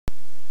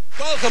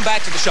Welcome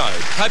back to the show.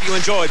 Hope you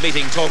enjoyed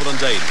meeting Torval and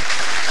Dean.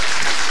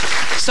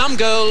 Some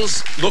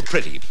girls look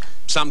pretty.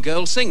 Some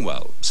girls sing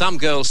well. Some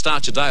girls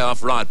start your day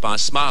off right by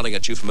smiling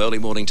at you from early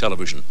morning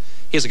television.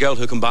 Here's a girl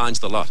who combines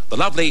the lot. The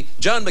lovely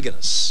Joan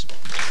McInnes.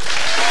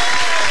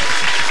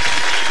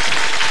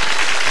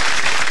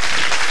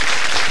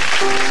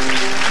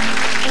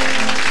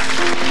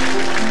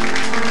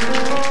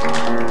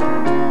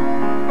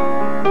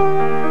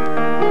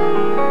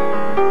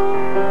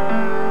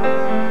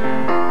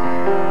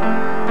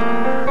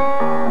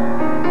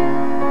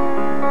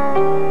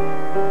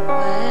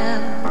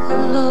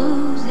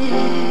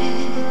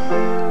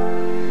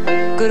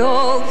 Good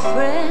old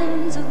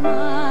friends of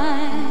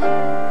mine,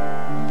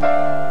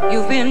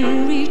 you've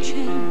been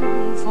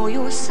reaching for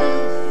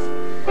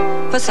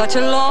yourself for such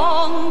a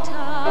long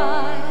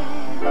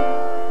time.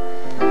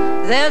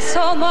 There's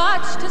so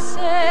much to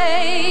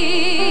say,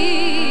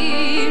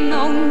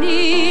 no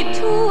need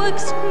to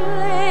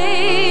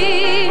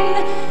explain.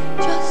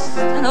 Just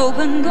an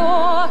open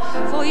door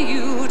for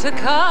you to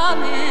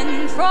come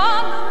in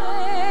from the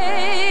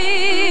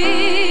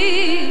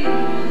rain.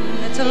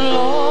 It's a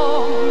long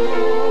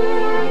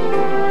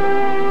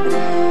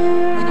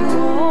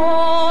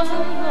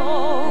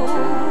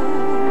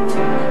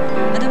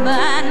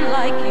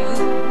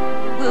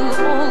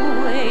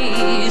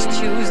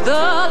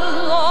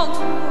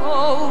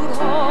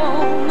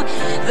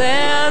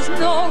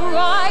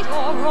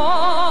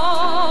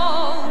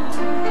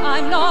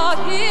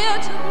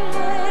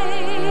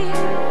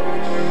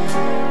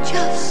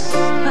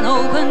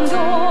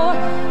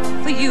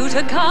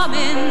to come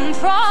in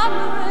from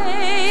the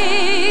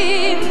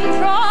rain,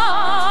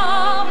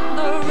 from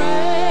the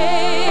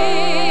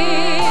rain.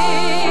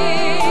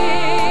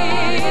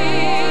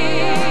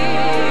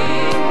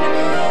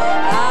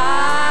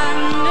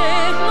 And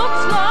it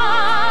looks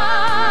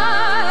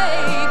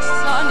like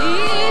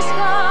sunny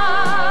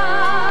skies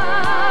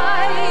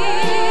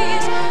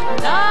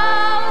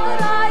now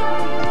that I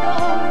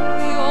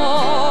know you're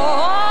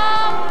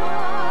all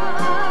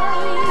right.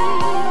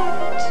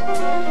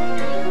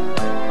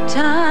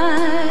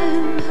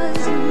 Time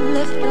has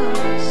left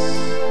us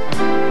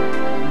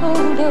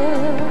older,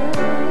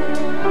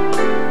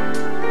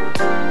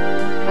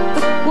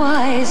 but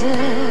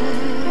wiser.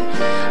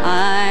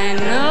 I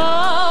know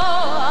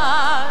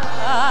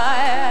I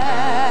am.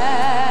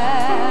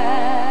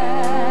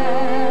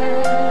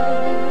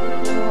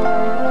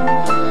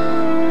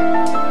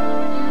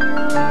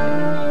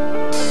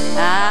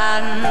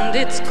 And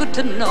it's good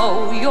to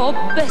know your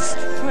best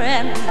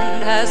friend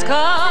has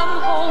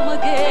come home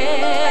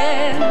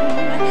again.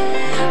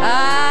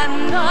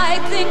 And I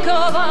think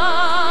of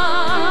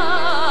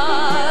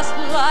us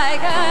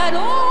like an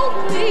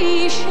old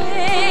cliche,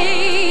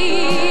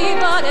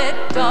 but it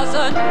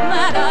doesn't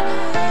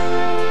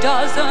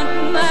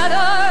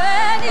matter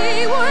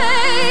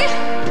anyway.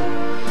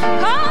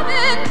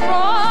 Coming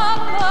from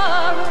the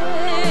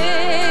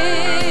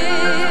rain,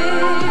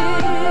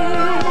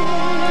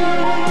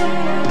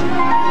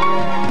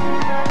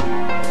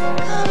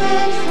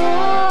 coming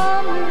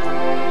from the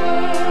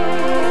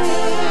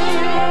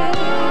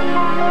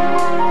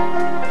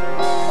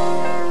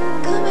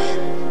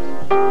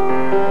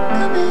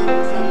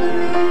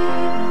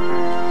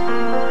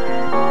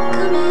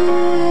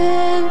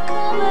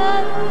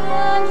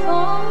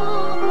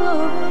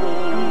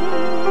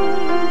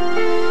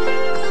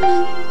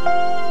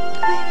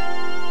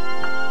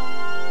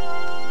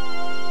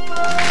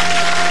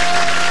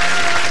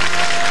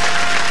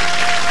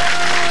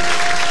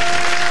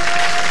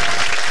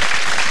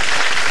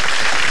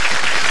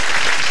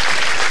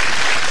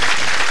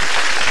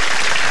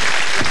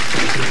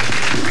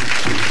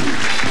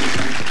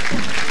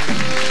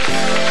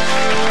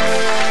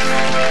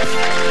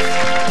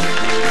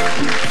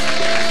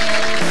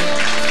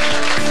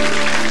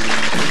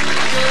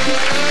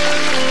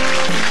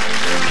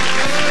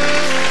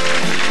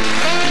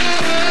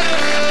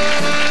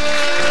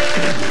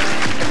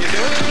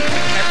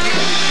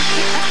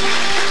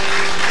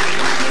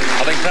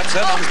Perhaps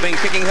her mum's been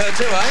kicking her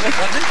too, eh?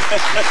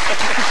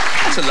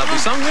 That's a lovely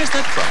song. Where's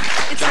that from?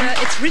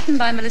 It's written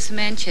by Melissa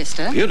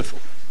Manchester. Beautiful.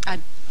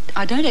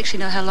 I don't actually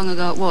know how long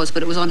ago it was,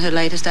 but it was on her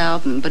latest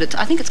album. But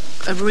I think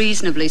it's a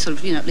reasonably sort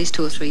of, at least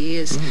 2 or 3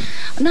 years.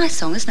 A nice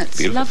song, isn't it? It's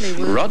beautiful. Lovely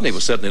words. Rodney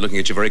was certainly looking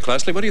at you very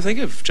closely. What do you think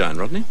of Joan,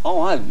 Rodney?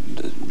 Oh, I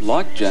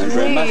like Joan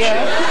very much.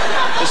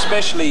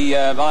 Especially,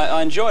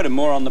 I enjoyed her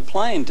more on the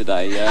plane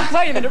today.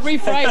 Wait a minute,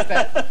 rephrase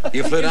that.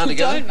 You flew down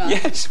together?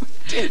 Yes, we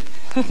did.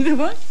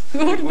 What?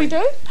 What did we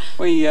do?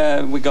 We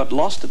got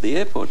lost at the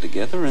airport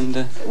together,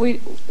 and we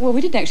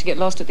didn't actually get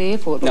lost at the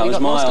airport, but no, we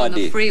got lost on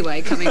the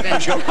freeway coming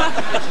back.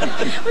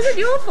 Was it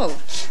your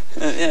fault?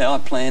 Yeah, I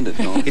planned it.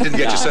 He didn't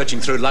get you searching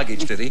through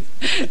luggage, did he?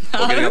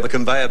 No. Or getting up the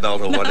conveyor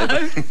belt or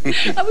whatever.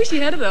 I wish you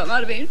had it. It might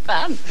have been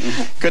fun.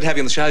 Good to have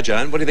you on the show,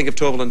 Joan. What do you think of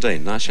Torval and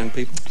Dean? Nice young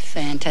people?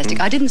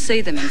 Fantastic. I didn't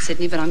see them in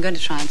Sydney, but I'm going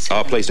to try and see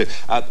them. Please do.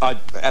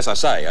 As I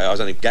say, I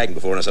was only gagging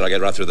before and I said I'd get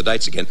right through the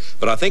dates again,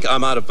 but I think I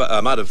might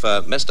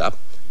have messed up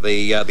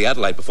the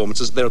Adelaide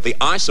performances. They're at the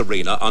Ice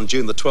Arena on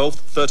June the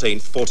 12th,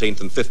 13th,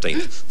 14th and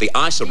 15th. The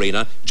Ice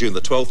Arena, June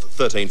the 12th,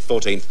 13th,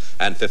 14th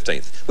and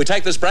 15th. We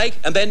take this break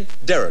and then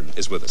Derryn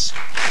is with us.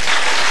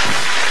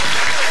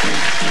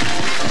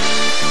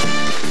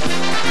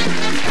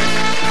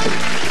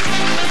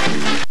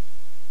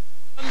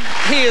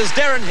 Here's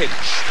Derryn Hinch.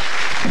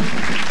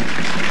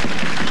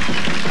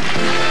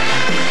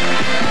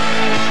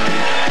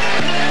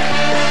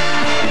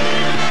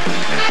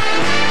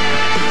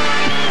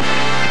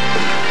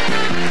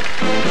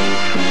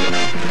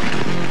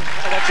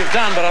 You've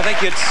done, but I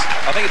think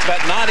it's about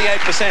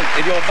 98%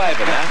 in your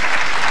favour now.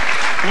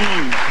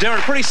 Derryn,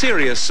 pretty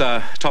serious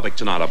topic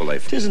tonight, I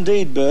believe. It is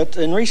indeed, Bert.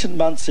 In recent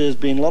months, there's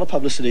been a lot of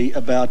publicity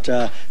about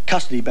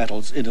custody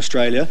battles in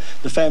Australia.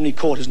 The family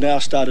court has now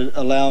started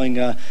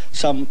allowing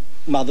some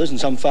mothers and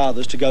some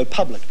fathers to go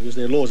public, because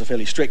their laws are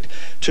fairly strict,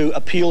 to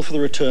appeal for the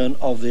return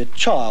of their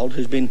child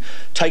who's been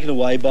taken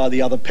away by the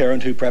other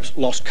parent who perhaps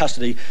lost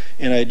custody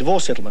in a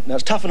divorce settlement. Now,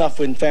 it's tough enough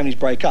when families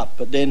break up,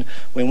 but then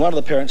when one of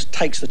the parents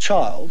takes the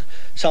child,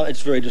 so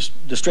it's very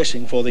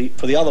distressing for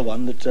the other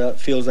one that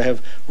feels they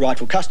have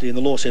rightful custody, and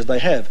the law says they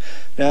have.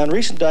 Now, in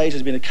recent days,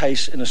 there's been a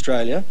case in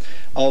Australia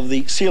of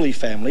the Seeley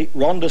family,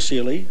 Rhonda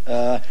Seeley,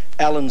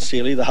 Alan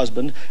Seeley, the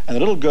husband, and a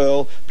little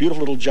girl,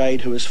 beautiful little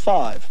Jade, who is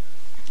 5.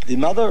 The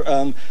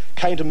mother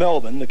came to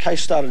Melbourne, the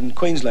case started in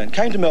Queensland,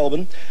 came to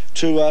Melbourne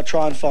to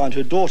try and find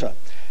her daughter.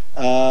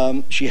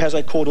 She has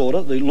a court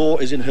order, the law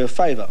is in her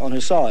favour, on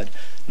her side.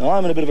 Now,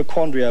 I'm in a bit of a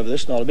quandary over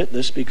this, and I'll admit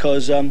this,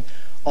 because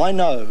I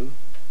know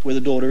where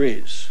the daughter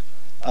is.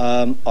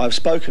 I've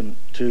spoken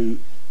to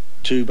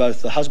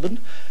both the husband,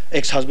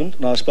 ex-husband,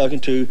 and I've spoken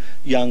to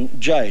young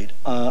Jade.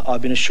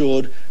 I've been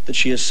assured that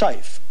she is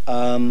safe.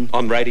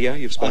 On radio,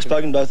 you've spoken? I've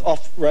spoken both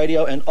off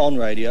radio and on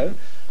radio.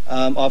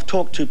 I've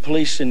talked to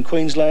police in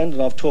Queensland,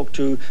 and I've talked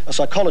to a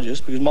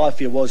psychologist, because my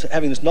fear was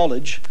having this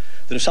knowledge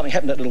that if something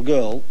happened to that little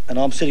girl and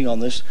I'm sitting on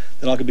this,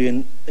 then I could be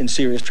in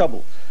serious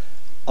trouble.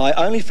 I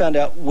only found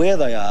out where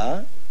they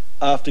are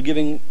after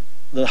giving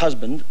the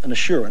husband an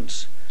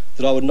assurance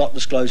that I would not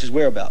disclose his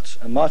whereabouts.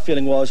 And my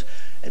feeling was,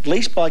 at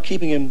least by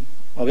keeping him,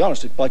 I'll be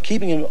honest, by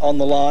keeping him on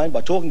the line,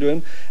 by talking to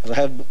him, as I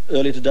have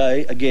earlier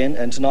today again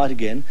and tonight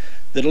again,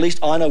 that at least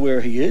I know where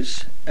he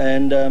is,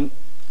 and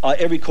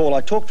every call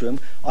I talk to him,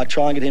 I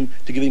try and get him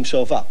to give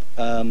himself up.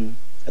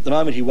 At the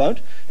moment, he won't.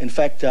 In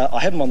fact, I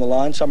have him on the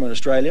line somewhere in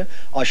Australia.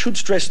 I should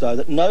stress, though,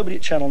 that nobody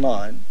at Channel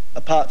 9,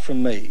 apart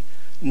from me,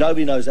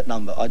 nobody knows that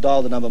number. I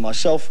dial the number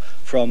myself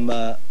from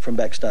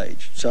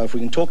backstage. So if we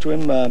can talk to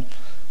him,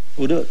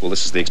 we'll do it. Well,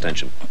 this is the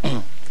extension.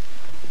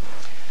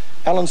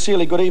 Alan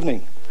Seeley, good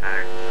evening.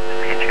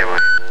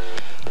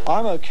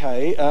 I'm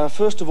okay.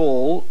 First of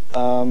all,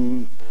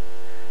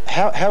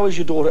 how is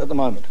your daughter at the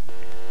moment?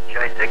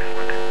 Jade's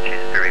excellent.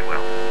 She's very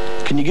well.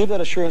 Can you give that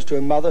assurance to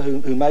her mother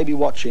who may be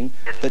watching,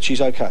 yes, that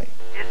she's okay?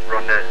 Yes,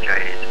 Rhonda,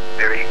 Jade is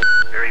very,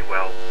 very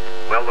well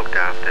looked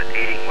after,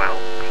 eating well,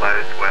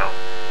 clothed well.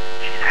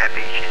 She's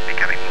happy. She's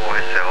becoming more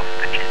herself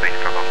than she's been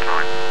for a long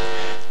time.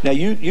 Now,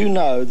 you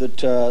know that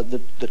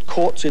that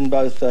courts in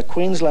both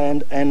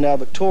Queensland and now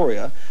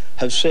Victoria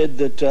have said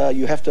that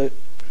you have to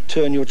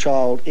turn your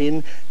child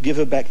in, give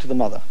her back to the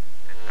mother.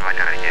 I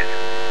know,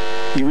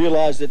 yes. You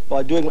realise that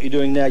by doing what you're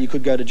doing now, you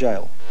could go to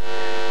jail?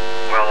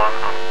 Well, I'm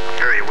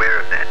very aware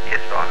of that,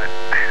 yes,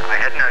 I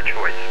had no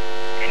choice.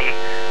 Any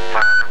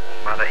father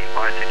or mother in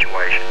my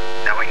situation,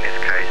 knowing this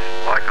case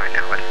like I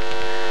know it,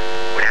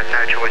 would have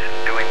no choice in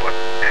doing what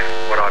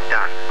I've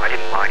done. I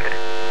didn't like it.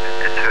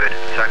 It's hurt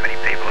so many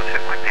people. It's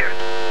hurt my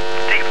parents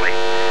deeply.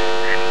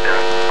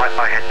 And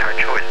I had no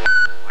choice.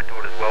 My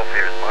daughter's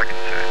welfare is my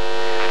concern.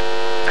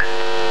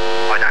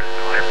 And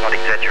I'm not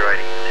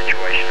exaggerating the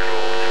situation at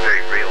all. It's a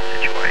very real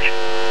situation.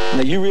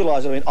 Now, you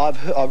realise, I mean,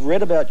 I've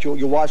read about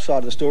your wife's side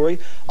of the story.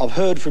 I've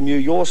heard from you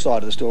your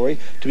side of the story.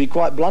 To be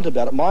quite blunt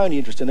about it, my only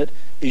interest in it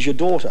is your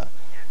daughter.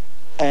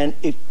 Yeah. And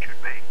it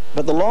should be.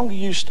 But the longer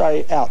you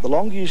stay out, the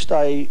longer you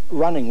stay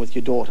running with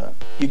your daughter,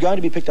 you're going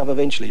to be picked up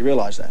eventually. You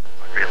realise that?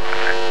 I realise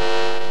that.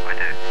 I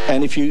do.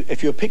 And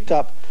if you're picked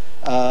up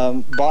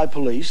by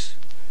police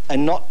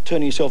and not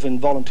turning yourself in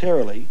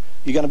voluntarily,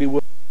 you're going to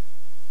be